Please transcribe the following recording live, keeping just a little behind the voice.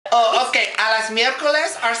Oh, ok. A las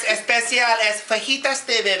miércoles, our especial es fajitas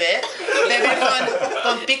de bebé. Bebé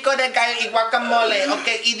con pico de gallo y guacamole. Ok.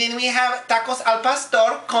 Y then we have tacos al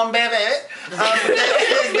pastor con bebé.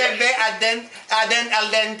 It's bebé al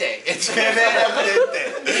dente. It's bebé al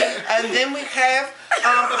dente. And then we have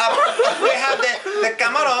the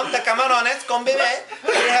camarón, the camarones con bebé.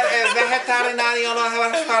 We have vegetariano.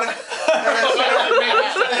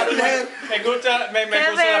 Me gusta la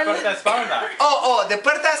puerta espalda. Oh, the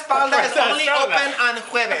puerta espalda is only open on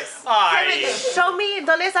jueves. Ay. Show me,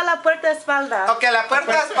 ¿dónde está la puerta espalda? Okay, la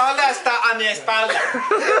puerta espalda está a mi espalda.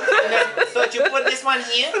 So you put this one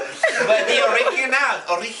here, but the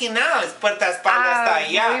original es puerta espalda está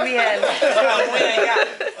allá. Muy bien. Muy allá.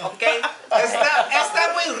 Okay,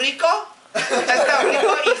 está muy rico. Está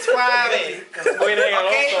rico y suave. Muy regaloso.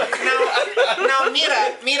 Okay, now mira,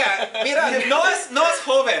 no es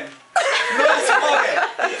joven. No es joven.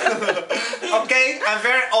 Okay, I'm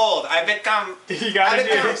very old. You gotta do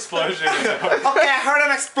an explosion. Okay, I heard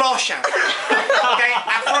an explosion. Okay,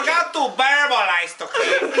 I forgot to verbalize, okay?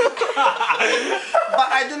 But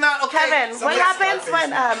I do not, okay. Kevin, what happens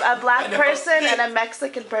when a black person and a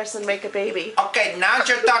Mexican person make a baby? Okay, now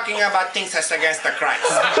you're talking about things that's against the Christ.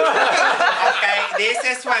 Okay, this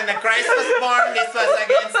is when the Christ was born, this was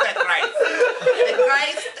against the Christ. The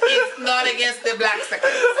Christ is not against the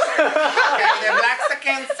Blacksicans. Okay, the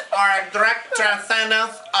Blacksicans are a direct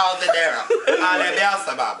transcendence of the devil, the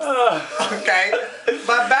Beelzebub. Okay,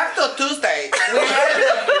 but back to Tuesday, we had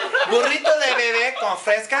burrito de bebé con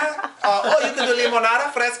fresca. You can do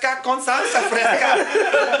limonada fresca con salsa fresca.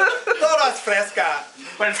 Todo es fresca.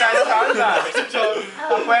 Puerta espalda.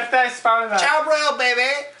 La puerta espalda. Charbroil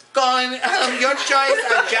bebé con your choice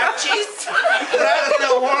of jack cheese wrapped in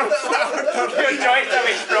a warm sour tortilla. Your choice of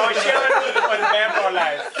explosion or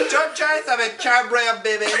verbalize. Your choice of a charbroil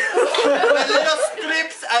bebé with little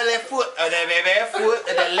strips of the foot of the bebé,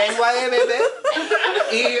 the lengua de bebé.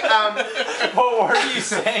 Y What were you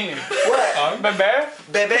saying? What? Bebé?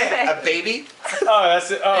 Bebé, a baby. Oh,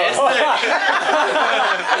 that's it. Oh.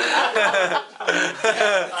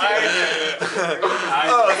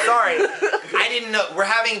 Oh, sorry. I didn't know. We're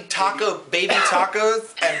having baby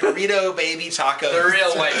tacos and burrito baby tacos. The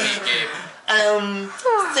real white meat game.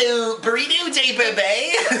 So burrito de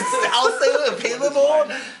bebé is also available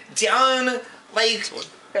down, like,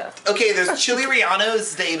 okay, there's chili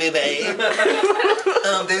rellenos de bebé.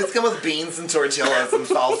 Those come with beans and tortillas and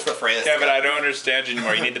salsa fresca. Yeah, but I don't understand you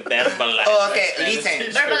anymore. You need the verbalize. Oh, okay,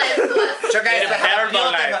 listen. So guys, I have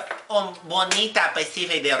un bonita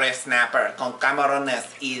pacific de red snapper con camarones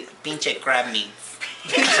y pinche crab meats.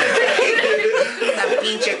 Some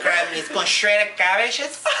pinche crab meats con shredded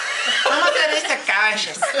cabbages. ¿Cómo se dice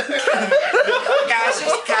cabbages?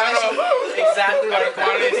 Cabbages. Exactly like I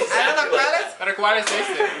don't know cuáles. ¿Pero cuál es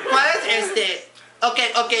este? ¿Cuál es este?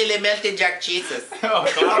 Okay, le melted jack cheeses. Oh,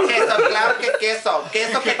 claro. Okay, so claro que queso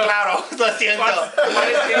que claro, lo siento. ¿Cuál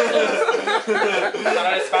es este? ¿Para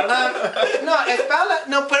la espalda?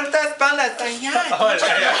 No, puerta espalda está allá. Oh,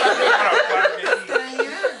 yeah.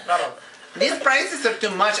 Claro. These prices are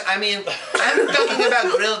too much. I mean, I'm talking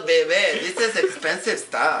about grilled bebé. This is expensive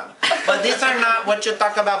stuff. But these are not what you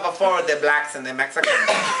talked about before, the blacks and the Mexicans.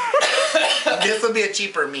 This will be a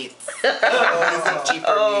cheaper meat. This is a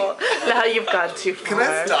cheaper meat. Now you've gone too far. Can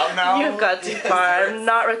I stop now? You've gone too far. I'm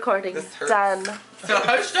not recording. Done.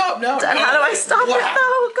 No, stop, no. Done. How do I stop it?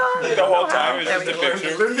 Oh, God. The whole time There it's we just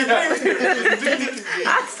a go. picture.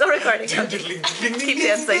 I'm still recording. Keep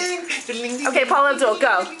dancing. Okay, Paul Abdul,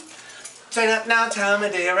 go. Straight up now, tell me,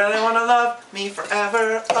 do you really want to love me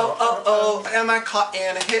forever? Oh, am I caught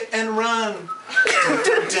in a hit and run?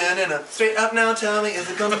 Straight up now, tell me, is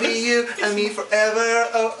it gonna be you and me forever?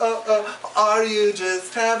 Oh, are you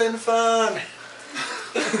just having fun?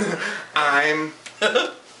 I'm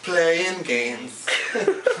playing games.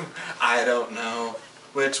 I don't know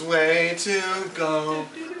which way to go.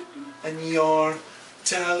 And you're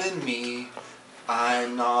telling me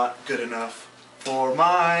I'm not good enough for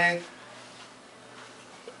my...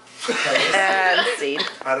 And scene.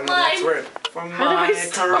 I don't know the next word. For do my I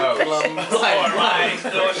stop? curriculum. For my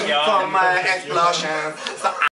explosion. For my explosion. So